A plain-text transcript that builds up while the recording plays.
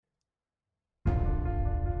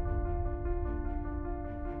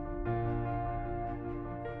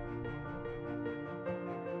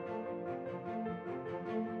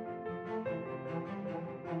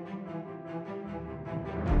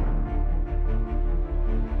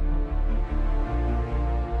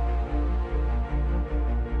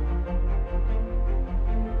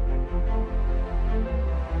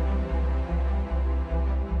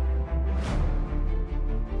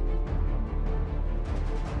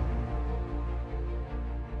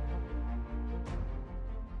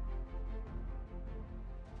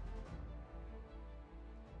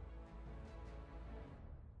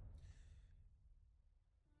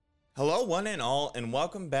Hello, one and all, and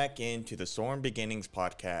welcome back into the Soaring Beginnings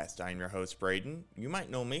podcast. I'm your host, Braden. You might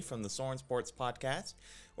know me from the Soaring Sports podcast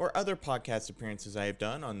or other podcast appearances I have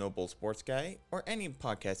done on Noble Sports Guy or any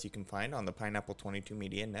podcast you can find on the Pineapple 22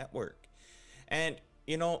 Media Network. And,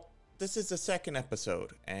 this is the second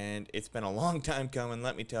episode, and it's been a long time coming,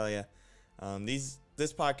 let me tell you.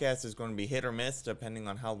 This podcast is going to be hit or miss depending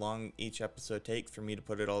on how long each episode takes for me to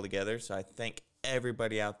put it all together, so I thank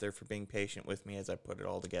everybody out there for being patient with me as I put it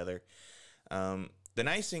all together. The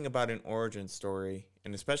nice thing about an origin story,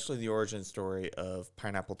 and especially the origin story of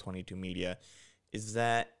Pineapple 22 Media, is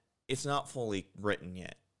that it's not fully written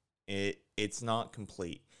yet. It's not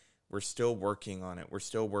complete. We're still working on it. We're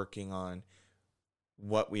still working on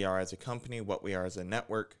what we are as a company, what we are as a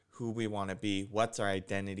network, who we want to be, what's our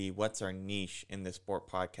identity, what's our niche in the sport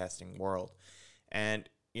podcasting world. And,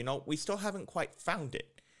 we still haven't quite found it.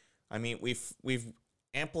 I mean, we've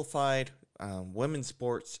amplified women's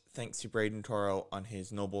sports thanks to Braden Toro on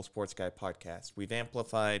his Noble Sports Guy podcast. We've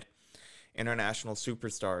amplified international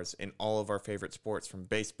superstars in all of our favorite sports, from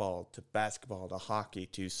baseball to basketball to hockey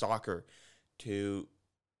to soccer to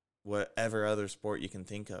whatever other sport you can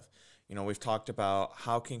think of. We've talked about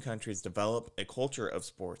how can countries develop a culture of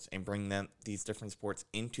sports and bring these different sports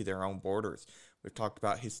into their own borders. We've talked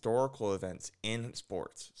about historical events in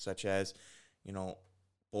sports, such as,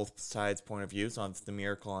 both sides' point of views on the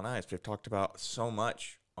Miracle on Ice. We've talked about so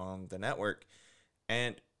much on the network,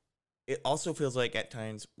 and it also feels like at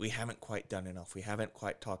times we haven't quite done enough. We haven't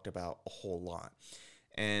quite talked about a whole lot.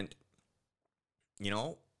 And,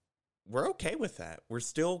 we're okay with that. We're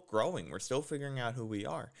still growing. We're still figuring out who we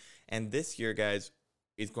are. And this year, guys,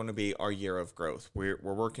 is going to be our year of growth. We're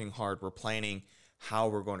working hard. We're planning how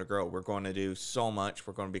we're going to grow. We're going to do so much.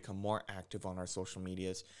 We're going to become more active on our social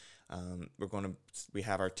medias. We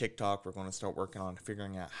have our TikTok. We're going to start working on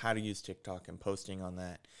figuring out how to use TikTok and posting on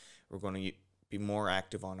that. We're going to be more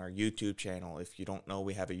active on our YouTube channel. If you don't know,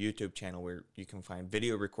 we have a YouTube channel where you can find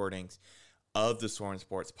video recordings of the Soaring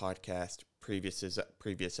Sports podcast,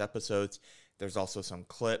 previous episodes. There's also some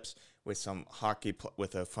clips with some hockey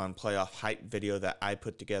with a fun playoff hype video that I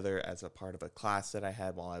put together as a part of a class that I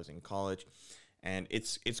had while I was in college. And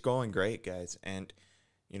it's going great, guys. And,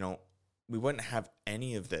 we wouldn't have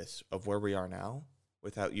any of this, of where we are now,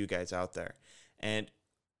 without you guys out there. And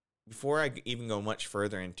before I even go much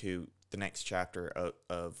further into the next chapter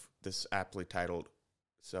of this aptly titled,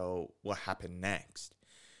 So What Happened Next?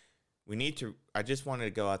 I just wanted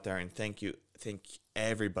to go out there and thank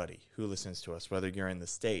everybody who listens to us, whether you're in the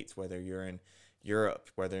States, whether you're in Europe,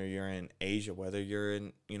 whether you're in Asia, whether you're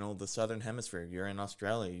in, the Southern Hemisphere, you're in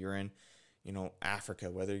Australia, you're in, Africa,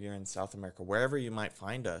 whether you're in South America, wherever you might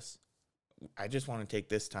find us. I just want to take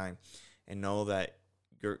this time and know that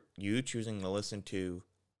you choosing to listen to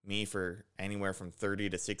me for anywhere from 30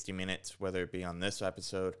 to 60 minutes, whether it be on this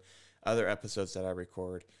episode, other episodes that I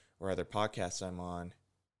record, or other podcasts I'm on,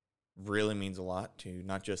 really means a lot to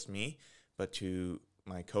not just me, but to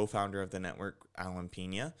my co-founder of the network, Alan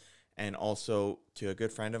Pena, and also to a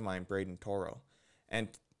good friend of mine, Braden Toro. And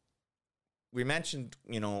we mentioned,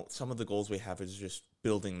 some of the goals we have is just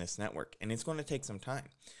building this network, and it's going to take some time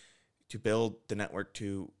to build the network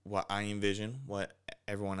to what I envision, what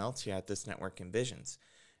everyone else here at this network envisions.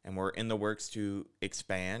 And we're in the works to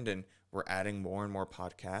expand, and we're adding more and more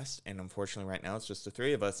podcasts. And unfortunately, right now, it's just the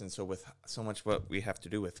three of us. And so with so much what we have to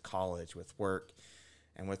do with college, with work,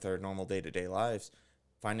 and with our normal day-to-day lives,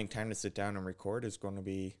 finding time to sit down and record is going to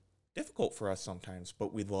be difficult for us sometimes,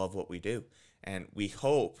 but we love what we do. And we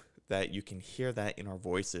hope that you can hear that in our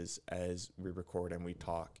voices as we record and we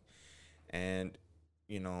talk. And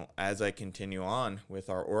as I continue on with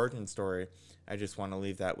our origin story, I just want to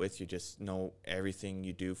leave that with you. Just know everything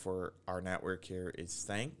you do for our network here is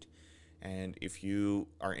thanked. And if you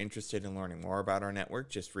are interested in learning more about our network,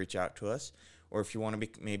 just reach out to us. Or if you want to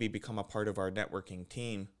maybe become a part of our networking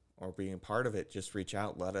team or being a part of it, just reach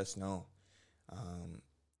out, let us know.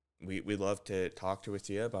 We'd love to talk with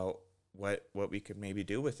you about what we could maybe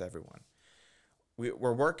do with everyone.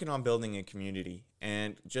 We're working on building a community.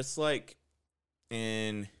 And just like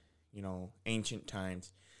in, ancient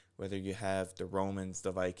times, whether you have the Romans,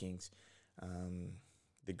 the Vikings,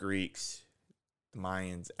 the Greeks, the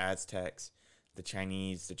Mayans, Aztecs, the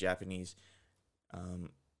Chinese, the Japanese,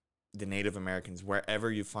 the Native Americans,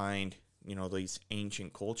 wherever you find, these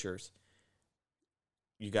ancient cultures,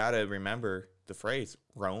 you got to remember the phrase,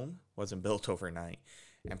 Rome wasn't built overnight.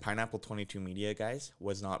 And Pineapple 22 Media, guys,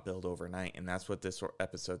 was not built overnight. And that's what this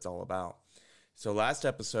episode's all about. So last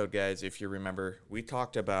episode, guys, if you remember, we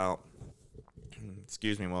talked about,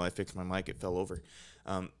 excuse me while I fix my mic, it fell over.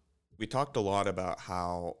 We talked a lot about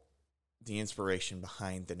how the inspiration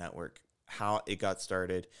behind the network, how it got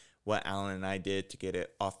started, what Alan and I did to get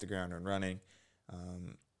it off the ground and running,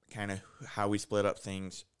 kind of how we split up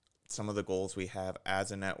things, some of the goals we have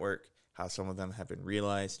as a network, how some of them have been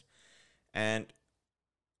realized. And,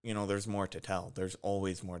 there's more to tell. There's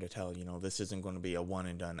always more to tell. This isn't going to be a one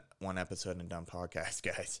episode and done podcast,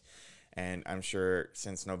 guys. And I'm sure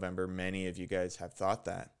since November, many of you guys have thought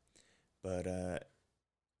that. But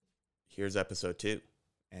here's episode 2.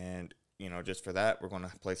 And, just for that, we're going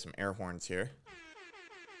to play some air horns here.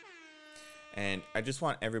 And I just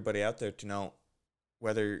want everybody out there to know,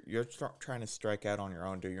 whether you're trying to strike out on your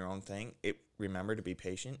own, do your own thing, remember to be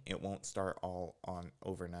patient. It won't start all on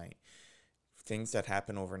overnight. Things that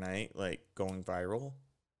happen overnight, like going viral,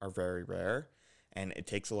 are very rare. And it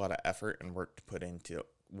takes a lot of effort and work to put into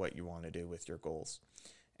what you want to do with your goals.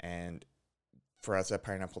 And for us at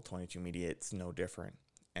Pineapple 22 Media, it's no different.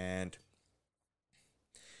 And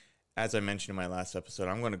as I mentioned in my last episode,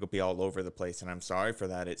 I'm going to be all over the place, and I'm sorry for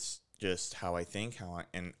that. It's just how I think,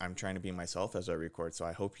 and I'm trying to be myself as I record, so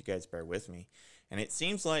I hope you guys bear with me. And it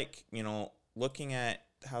seems like, looking at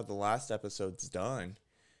how the last episode's done,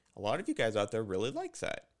 a lot of you guys out there really likes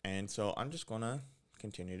that. And so I'm just going to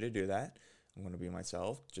continue to do that. I'm going to be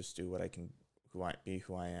myself, just do what I can, who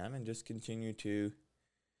I am, and just continue to,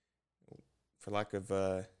 for lack of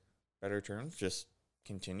better terms, just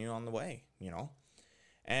continue on the way,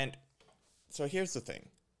 And so here's the thing.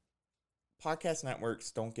 Podcast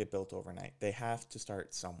networks don't get built overnight. They have to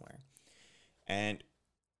start somewhere. And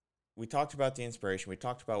we talked about the inspiration. We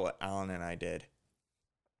talked about what Alan and I did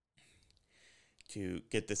to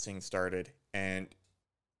get this thing started. And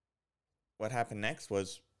what happened next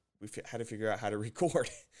was we had to figure out how to record.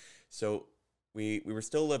 So we were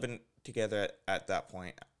still living together at that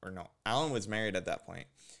point. Or no, Alan was married at that point.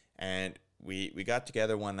 And we got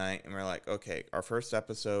together one night and we're like, okay, our first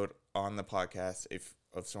episode on the podcast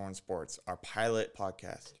of Soren Sports, our pilot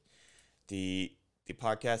podcast, the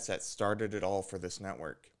podcast that started it all for this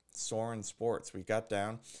network, Soren Sports. We got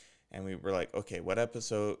down and we were like, okay, what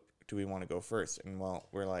episode do we want to go first? And well,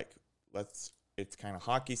 we're like, it's kind of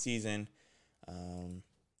hockey season.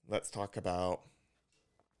 Let's talk about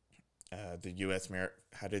the U.S.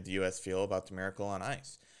 How did the U.S. feel about the Miracle on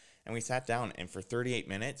Ice? And we sat down, and for 38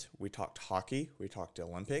 minutes, we talked hockey, we talked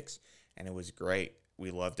Olympics, and it was great.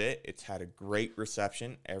 We loved it. It's had a great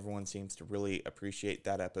reception. Everyone seems to really appreciate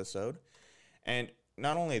that episode. And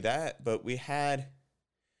not only that, but we had,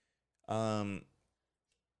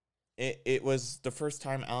 it was the first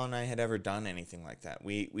time Alan and I had ever done anything like that.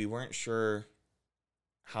 We weren't sure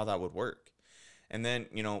how that would work. And then,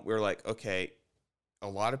 we were like, okay, a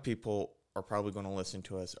lot of people are probably going to listen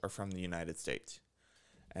to us are from the United States.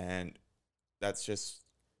 And that's just,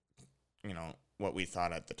 what we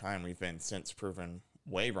thought at the time. We've been since proven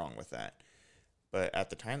way wrong with that. But at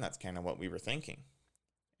the time, that's kind of what we were thinking.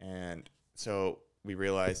 And so we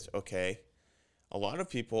realized, okay, a lot of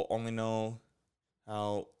people only know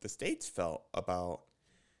how the States felt about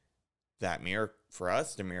that for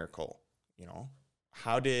us, the miracle,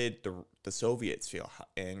 How did the Soviets feel?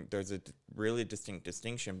 And there's a really distinct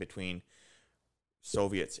distinction between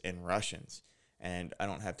Soviets and Russians. And I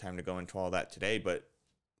don't have time to go into all that today, but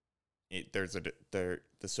the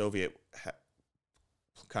Soviet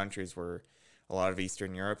countries were a lot of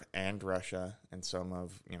Eastern Europe and Russia and some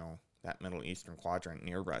of, that Middle Eastern quadrant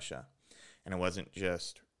near Russia. And it wasn't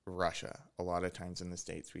just Russia. A lot of times in the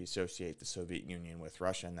States, we associate the Soviet Union with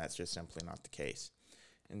Russia, and that's just simply not the case.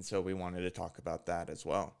 And so we wanted to talk about that as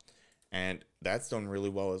well. And that's done really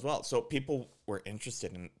well as well. So people were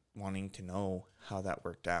interested in wanting to know how that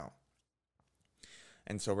worked out.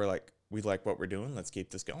 And so we're like, we like what we're doing. Let's keep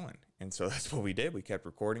this going. And so that's what we did. We kept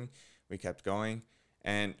recording. We kept going.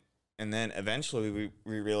 And then eventually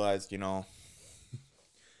we realized,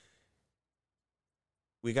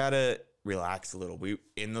 we got to relax a little.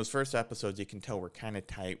 In those first episodes, you can tell we're kind of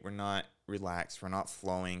tight. We're not relaxed. We're not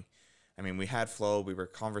flowing. I mean, we had flow. We were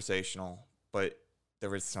conversational, but there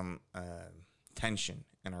was some tension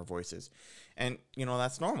in our voices. And,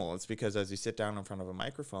 that's normal. It's because as you sit down in front of a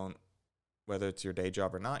microphone, whether it's your day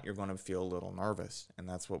job or not, you're going to feel a little nervous. And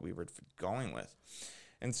that's what we were going with.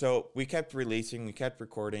 And so we kept releasing, we kept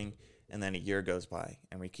recording, and then a year goes by,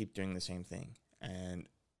 and we keep doing the same thing. And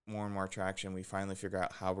more traction, we finally figure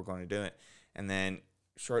out how we're going to do it. And then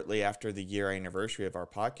shortly after the year anniversary of our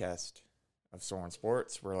podcast of Soren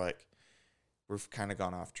Sports, we've kind of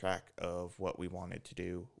gone off track of what we wanted to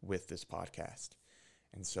do with this podcast.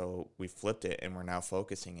 And so we flipped it, and we're now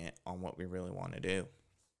focusing it on what we really want to do.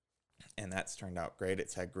 And that's turned out great.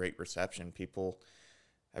 It's had great reception. People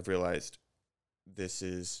have realized this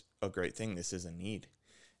is a great thing. This is a need.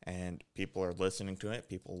 and people are listening to it.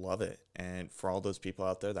 People love it. And for all those people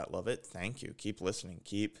out there that love it, thank you. Keep listening.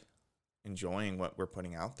 Keep enjoying what we're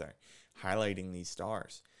putting out there, highlighting these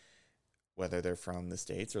stars, whether they're from the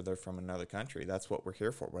States or they're from another country. That's what we're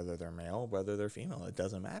here for, whether they're male, whether they're female. It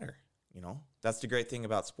doesn't matter. That's the great thing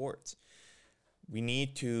about sports. We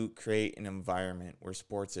need to create an environment where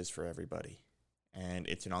sports is for everybody. And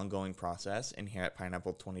it's an ongoing process. And here at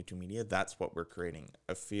Pineapple 22 Media, that's what we're creating.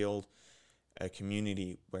 A field, a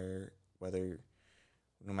community where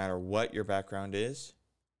no matter what your background is,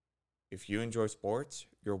 if you enjoy sports,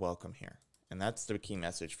 you're welcome here. And that's the key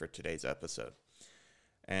message for today's episode.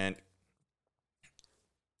 And,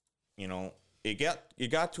 it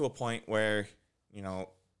got to a point where,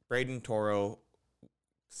 Braden Toro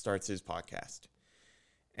starts his podcast.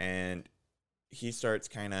 And he starts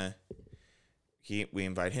we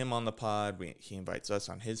invite him on the pod, he invites us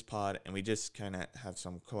on his pod, and we just kind of have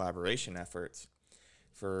some collaboration efforts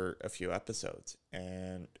for a few episodes.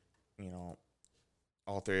 And,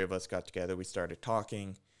 all three of us got together, we started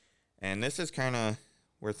talking, and this is kind of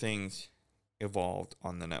where things evolved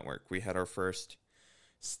on the network. We had our first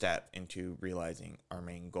step into realizing our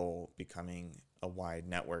main goal, becoming a wide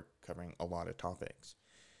network covering a lot of topics.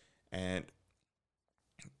 And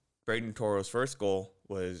Braden Toro's first goal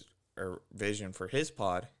was, or vision for his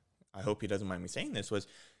pod, I hope he doesn't mind me saying this, was,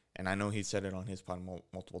 and I know he said it on his pod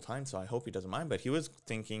multiple times, so I hope he doesn't mind, but he was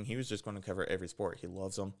thinking he was just going to cover every sport. He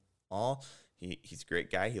loves them all. He's a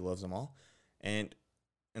great guy. He loves them all. And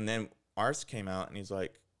then ours came out, and he's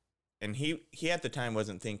like, and he at the time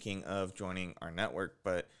wasn't thinking of joining our network,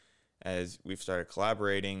 but as we've started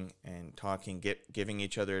collaborating and talking, giving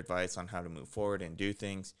each other advice on how to move forward and do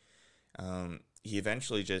things, he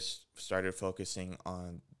eventually just started focusing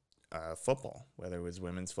on football, whether it was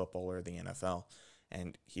women's football or the NFL.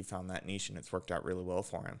 And he found that niche, and it's worked out really well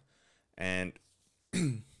for him. And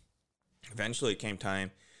eventually it came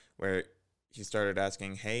time where he started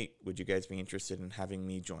asking, hey, would you guys be interested in having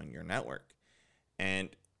me join your network? And,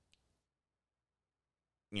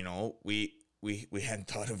 we hadn't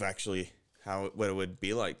thought of actually what it would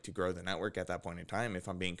be like to grow the network at that point in time. If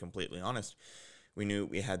I'm being completely honest, we knew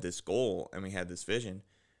we had this goal and we had this vision,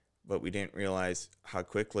 but we didn't realize how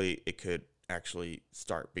quickly it could actually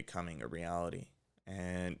start becoming a reality.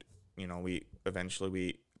 And,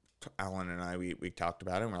 Alan and I, we talked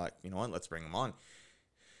about it, and we're like, you know what, let's bring him on.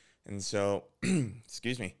 And so,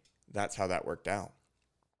 excuse me, that's how that worked out.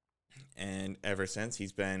 And ever since,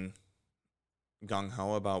 he's been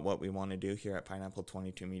gung-ho about what we want to do here at Pineapple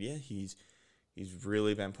 22 Media. He's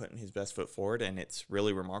really been putting his best foot forward, and it's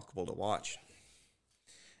really remarkable to watch.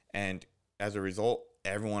 And as a result,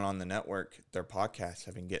 everyone on the network, their podcasts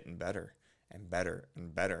have been getting better and better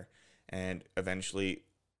and better. And eventually,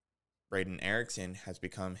 Braden Erickson has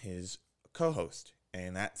become his co-host,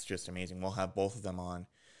 and that's just amazing. We'll have both of them on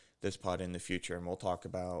this pod in the future, and we'll talk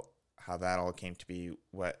about how that all came to be,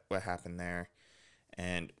 what happened there.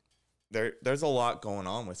 And there's a lot going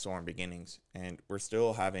on with Soaring Beginnings, and we're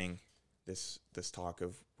still having this talk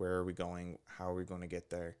of where are we going, how are we going to get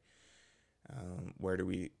there, where do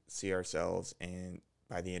we see ourselves, and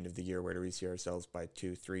by the end of the year, where do we see ourselves by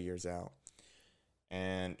 2-3 years out.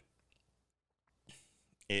 And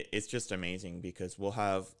it's just amazing because we'll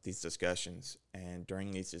have these discussions, and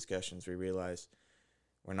during these discussions we realize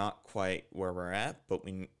we're not quite where we're at, but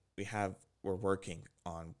we're working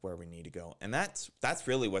on where we need to go. And that's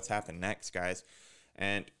really what's happened next, guys.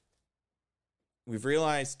 And we've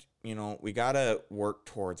realized, we got to work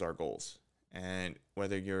towards our goals. And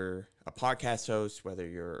whether you're a podcast host, whether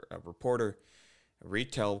you're a reporter, a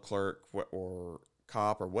retail clerk, or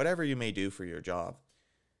cop, or whatever you may do for your job,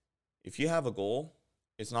 if you have a goal,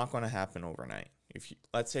 it's not going to happen overnight.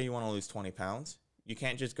 Let's say you want to lose 20 pounds, you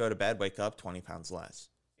can't just go to bed, wake up 20 pounds less.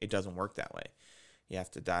 It doesn't work that way. You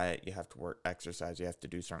have to diet, you have to exercise, you have to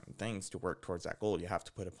do certain things to work towards that goal. You have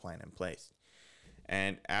to put a plan in place.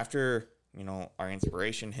 And after, our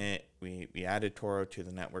inspiration hit, we added Toro to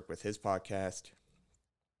the network with his podcast.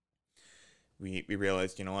 We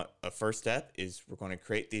realized, a first step is we're going to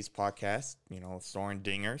create these podcasts, Soaring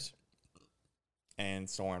Dingers and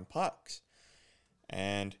Soaring Pucks.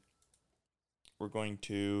 And we're going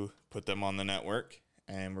to put them on the network,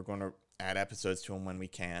 and we're going to add episodes to them when we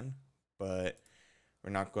can, but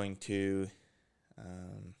we're not going to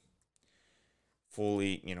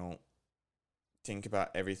fully, think about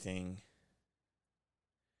everything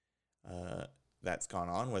that's gone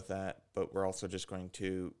on with that, but we're also just going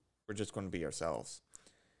to be ourselves.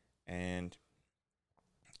 And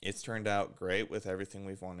it's turned out great with everything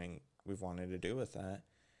we've wanted to do with that.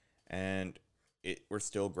 And we're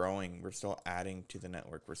still growing. We're still adding to the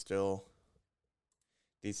network. We're still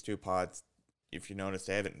these two pods, if you notice,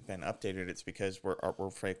 they haven't been updated. It's because we're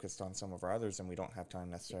focused on some of our others, and we don't have time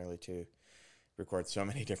necessarily to record so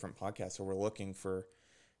many different podcasts. So we're looking for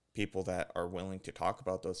people that are willing to talk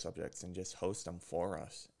about those subjects and just host them for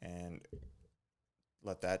us and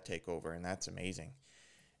let that take over. And that's amazing.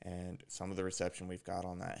 And some of the reception we've got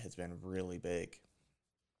on that has been really big.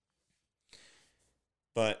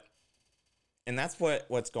 And that's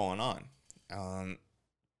what's going on.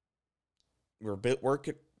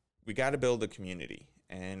 We got to build a community,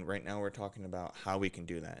 and right now we're talking about how we can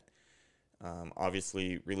do that.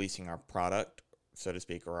 Obviously, releasing our product, so to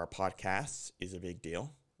speak, or our podcasts is a big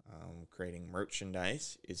deal. Creating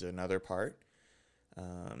merchandise is another part.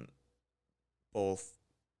 Both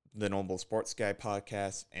the Noble Sports Guy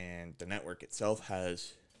podcast and the network itself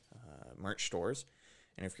has merch stores.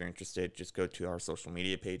 And if you're interested, just go to our social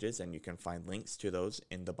media pages, and you can find links to those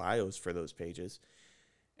in the bios for those pages.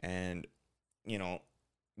 And,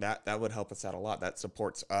 that would help us out a lot. That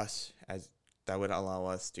supports us, as that would allow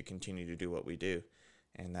us to continue to do what we do.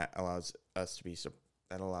 And that allows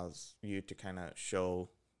you to kind of show,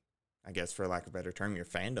 I guess, for lack of a better term, your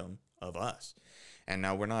fandom of us. And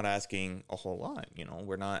now we're not asking a whole lot,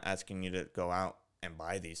 we're not asking you to go out and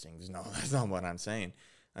buy these things. No, that's not what I'm saying.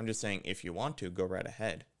 I'm just saying, if you want to, go right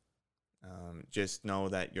ahead. Just know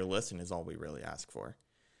that your listen is all we really ask for.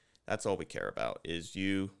 That's all we care about, is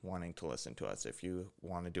you wanting to listen to us. If you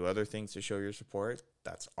want to do other things to show your support,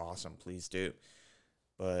 that's awesome. Please do.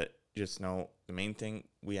 But just know the main thing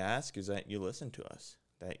we ask is that you listen to us,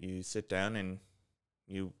 that you sit down and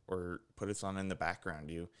or put us on in the background.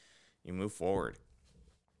 You move forward.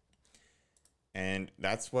 And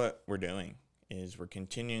that's what we're doing, is we're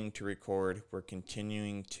continuing to record. We're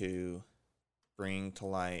continuing to bring to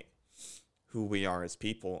light who we are as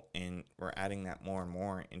people, and we're adding that more and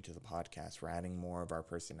more into the podcast. We're adding more of our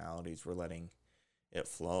personalities. We're letting it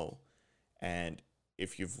flow. And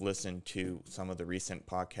if you've listened to some of the recent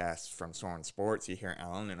podcasts from Soren Sports, you hear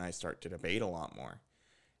Alan and I start to debate a lot more.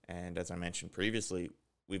 And as I mentioned previously,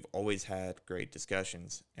 we've always had great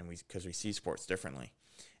discussions, and because we see sports differently.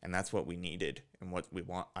 And that's what we needed, and what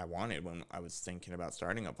I wanted when I was thinking about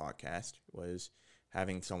starting a podcast, was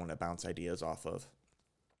having someone to bounce ideas off of.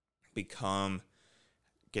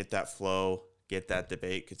 Get that flow, get that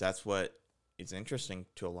debate, because that's what is interesting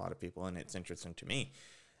to a lot of people, and it's interesting to me.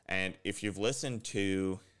 And if you've listened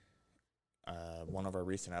to one of our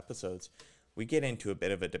recent episodes, we get into a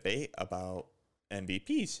bit of a debate about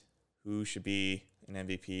MVPs. Who should be an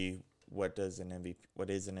MVP? What is an MVP?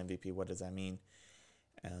 What does that mean?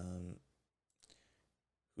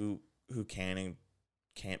 Who can and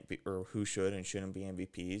can't be, or who should and shouldn't be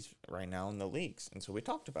MVPs right now in the leagues. And so we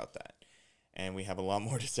talked about that, and we have a lot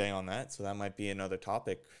more to say on that. So that might be another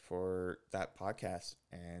topic for that podcast.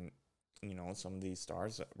 And, some of these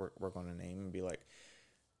stars that we're going to name and be like,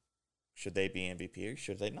 should they be MVP or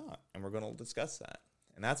should they not? And we're going to discuss that.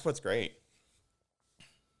 And that's what's great.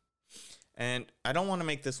 And I don't want to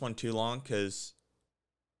make this one too long, because,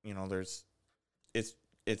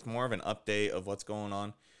 it's more of an update of what's going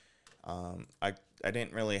on. I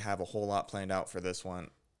didn't really have a whole lot planned out for this one.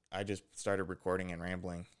 I just started recording and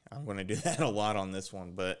rambling. I'm going to do that a lot on this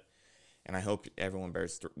one, and I hope everyone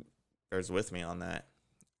bears with me on that.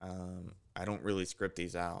 I don't really script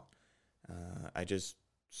these out. I just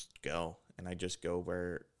go, and I just go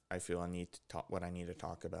where I feel I need to talk, what I need to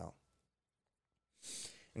talk about.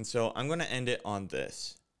 And so I'm going to end it on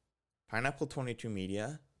this. Pineapple 22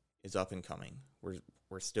 Media is up and coming.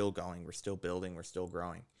 We're still going. We're still building. We're still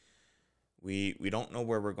growing. We don't know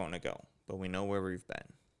where we're going to go, but we know where we've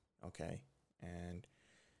been, okay? And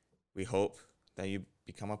we hope that you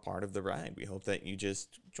become a part of the ride. We hope that you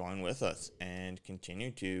just join with us and continue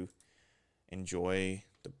to enjoy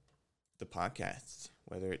the podcasts,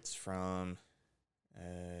 whether it's from,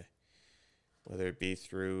 whether it be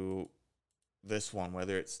through this one,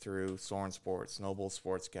 whether it's through Soren Sports, Noble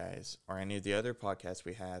Sports Guys, or any of the other podcasts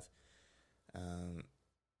we have.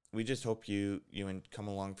 We just hope you come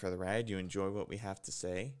along for the ride. You enjoy what we have to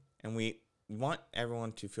say, and we want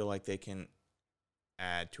everyone to feel like they can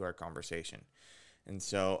add to our conversation. And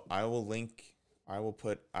so I will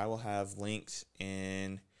have links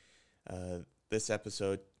in this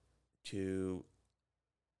episode to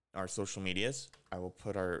our social medias. I will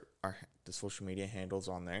put the social media handles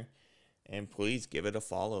on there, and please give it a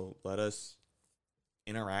follow. Let us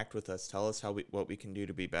interact with us. Tell us what we can do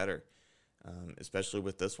to be better. Especially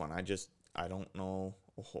with this one. I don't know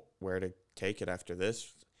where to take it after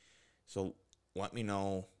this. So let me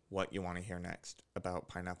know what you want to hear next about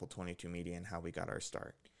Pineapple 22 Media and how we got our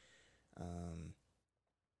start.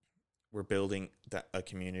 we're building a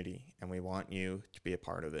community, and we want you to be a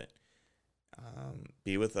part of it.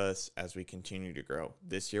 Be with us as we continue to grow.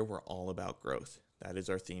 This year, we're all about growth. That is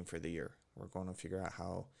our theme for the year. We're going to figure out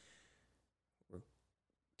how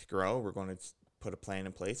to grow. We're going to put a plan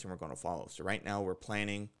in place, and we're going to follow. So right now, we're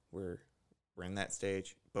planning. We're in that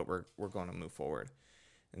stage, but we're going to move forward.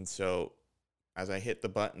 And so, as I hit the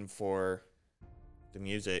button for the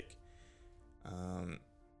music,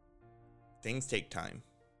 things take time,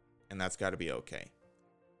 and that's got to be okay.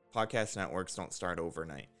 Podcast networks don't start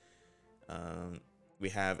overnight. We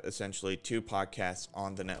have essentially 2 podcasts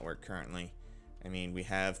on the network currently. I mean, we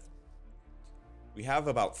have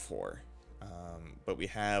about 4, but we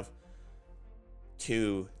have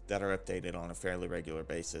 2 that are updated on a fairly regular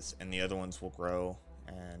basis, and the other ones will grow.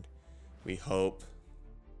 And we hope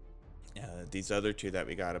these other 2 that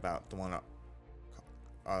we got, about the one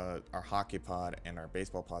our hockey pod and our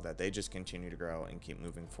baseball pod, that they just continue to grow and keep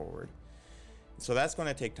moving forward. So that's going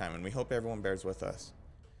to take time, and we hope everyone bears with us.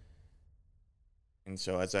 And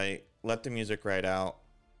so as I let the music ride out,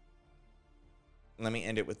 let me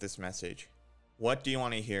end it with this message. What do you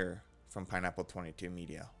want to hear from Pineapple 22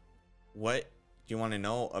 Media? What do you want to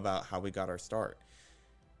know about how we got our start?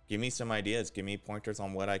 Give me some ideas. Give me pointers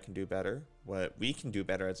on what I can do better, what we can do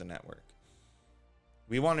better as a network.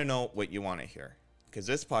 We want to know what you want to hear, because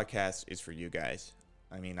this podcast is for you guys.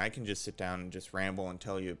 I mean, I can just sit down and just ramble and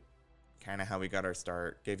tell you kind of how we got our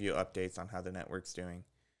start, give you updates on how the network's doing.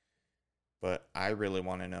 But I really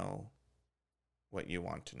want to know what you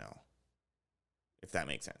want to know, if that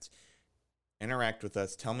makes sense. Interact with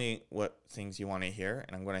us. Tell me what things you want to hear,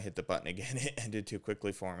 and I'm going to hit the button again. It ended too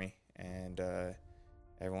quickly for me. And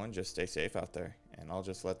everyone, just stay safe out there, and I'll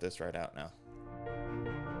just let this ride out now.